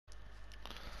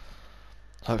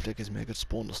Hopefully it gives me a good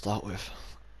spawn to start with.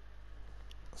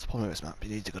 That's the problem with this map, you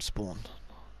need a good spawn.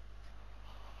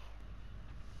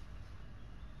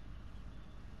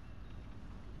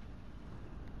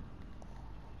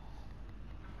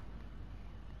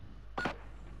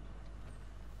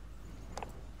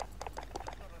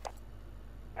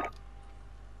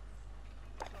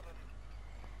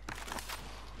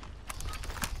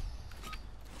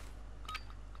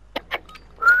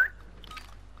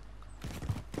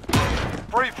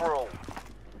 Free for all.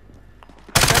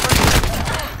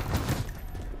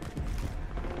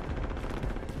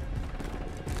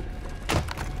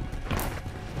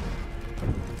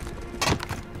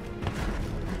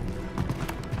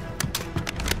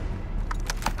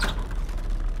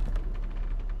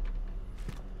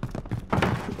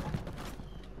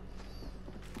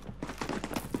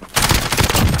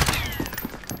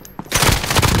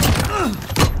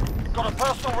 Got a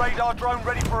personal radar drone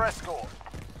ready for escort.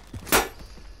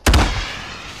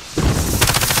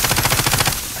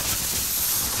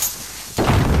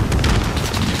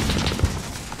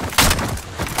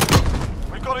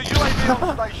 We've got a UAV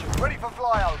on station, ready for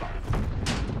flyover.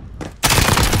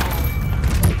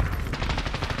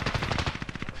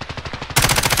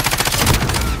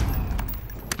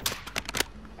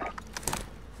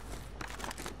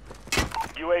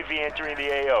 UAV entering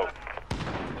the AO.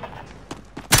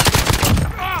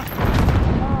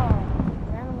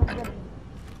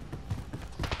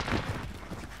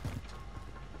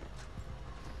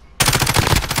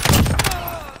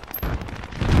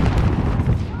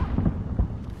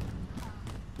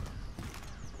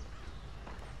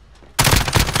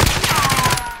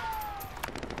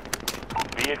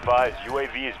 Be advised,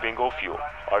 UAV is bingo fuel.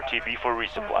 RTB for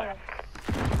resupply.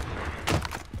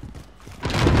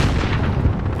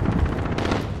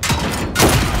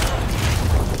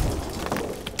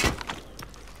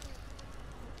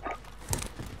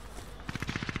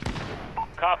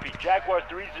 Copy. Jaguar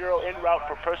 3-0 en route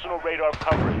for personal radar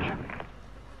coverage.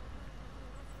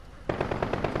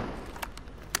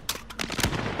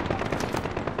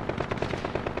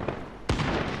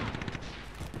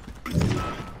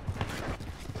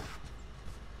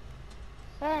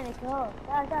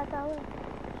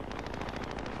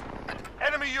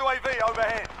 Enemy UAV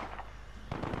overhead.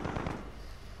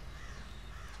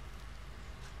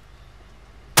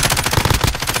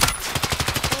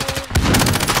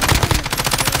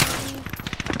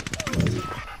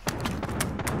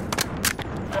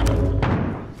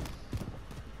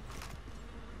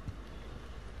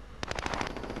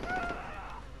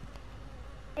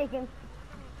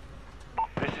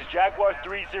 This is Jaguar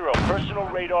 3-0. Personal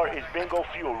radar is bingo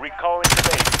fuel. Recalling to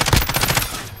base.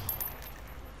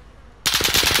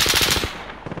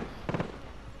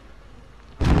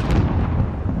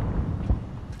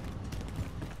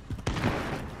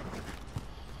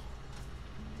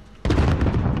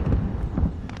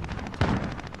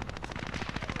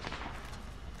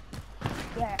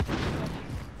 Yeah.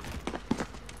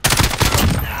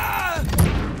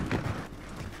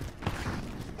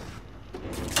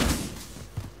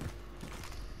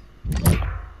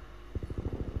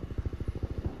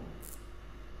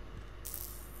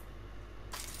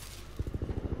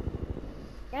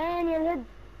 يعني الهد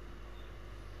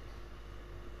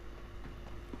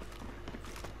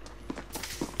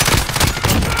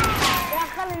يا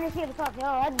خليني اشيل صافي.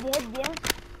 هدي هدي.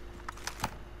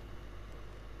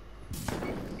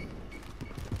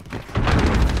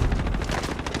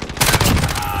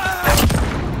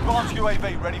 Advanced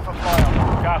UAV ready for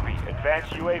flyover. Copy.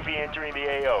 Advanced UAV entering the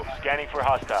AO. Scanning for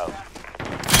hostiles.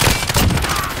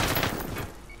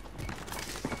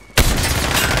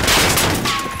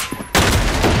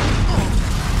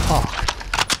 Fuck.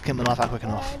 Get my knife out quick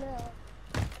enough.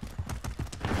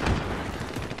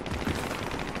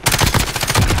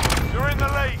 You're in the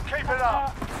lead, keep it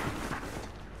up.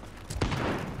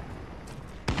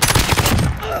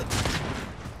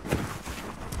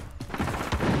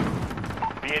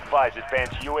 Be advised,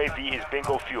 advanced UAV is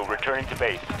bingo fuel. Returning to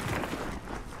base.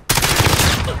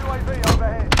 UAV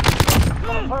overhead.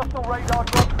 Got a personal radar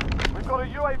drone. We've got a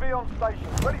UAV on station,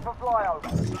 ready for flyover.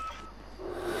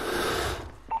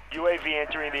 UAV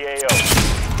entering the AO.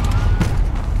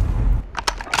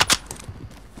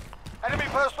 Enemy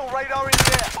personal radar in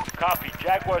the air. Copy.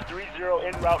 Jaguar 3-0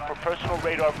 en route for personal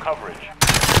radar coverage.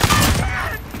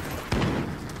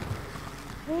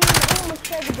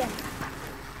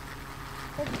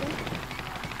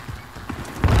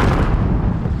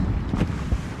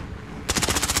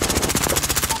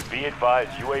 Be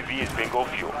advised, UAV is bingo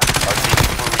fuel. RTB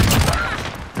for resupply.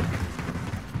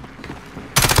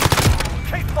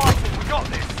 Keep fighting, we got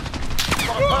this.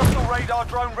 Got a personal radar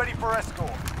drone ready for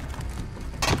escort.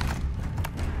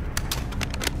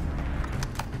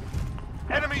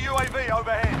 Enemy UAV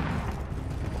overhead.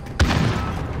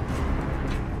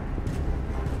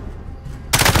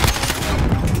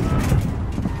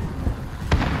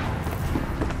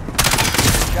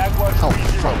 Jaguar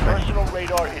 3-0, fuck me. personal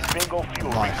radar is bingo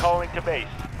fuel. Nice. Recalling to base.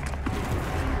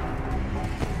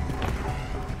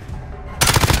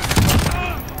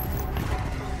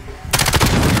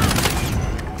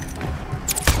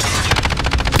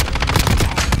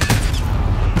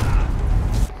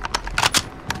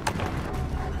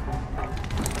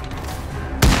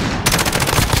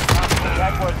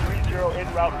 Jaguar 3-0 en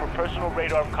route for personal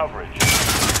radar coverage.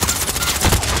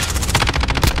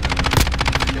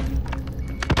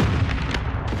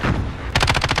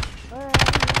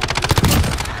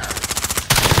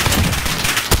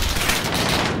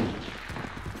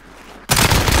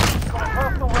 Got a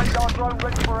personal radar drone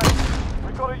ready for action.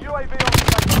 We've got a UAV on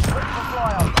station, ready for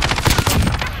flyover.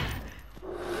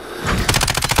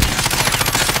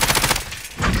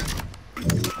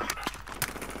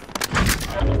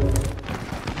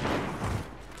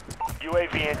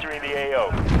 UAV entering the AO.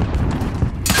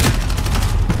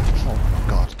 Oh my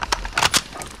god.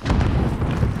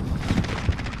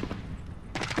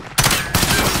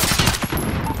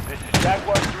 This is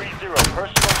Jaguar 3-0,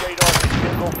 personal radar is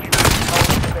bingo fuel.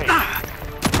 Recalling to base.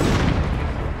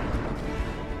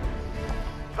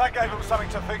 That gave them something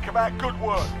to think about. Good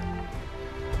work.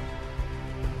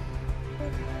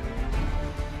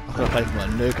 I could have played with my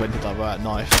nuke when I did that right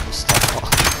knife and stuff.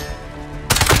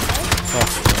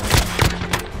 Oh,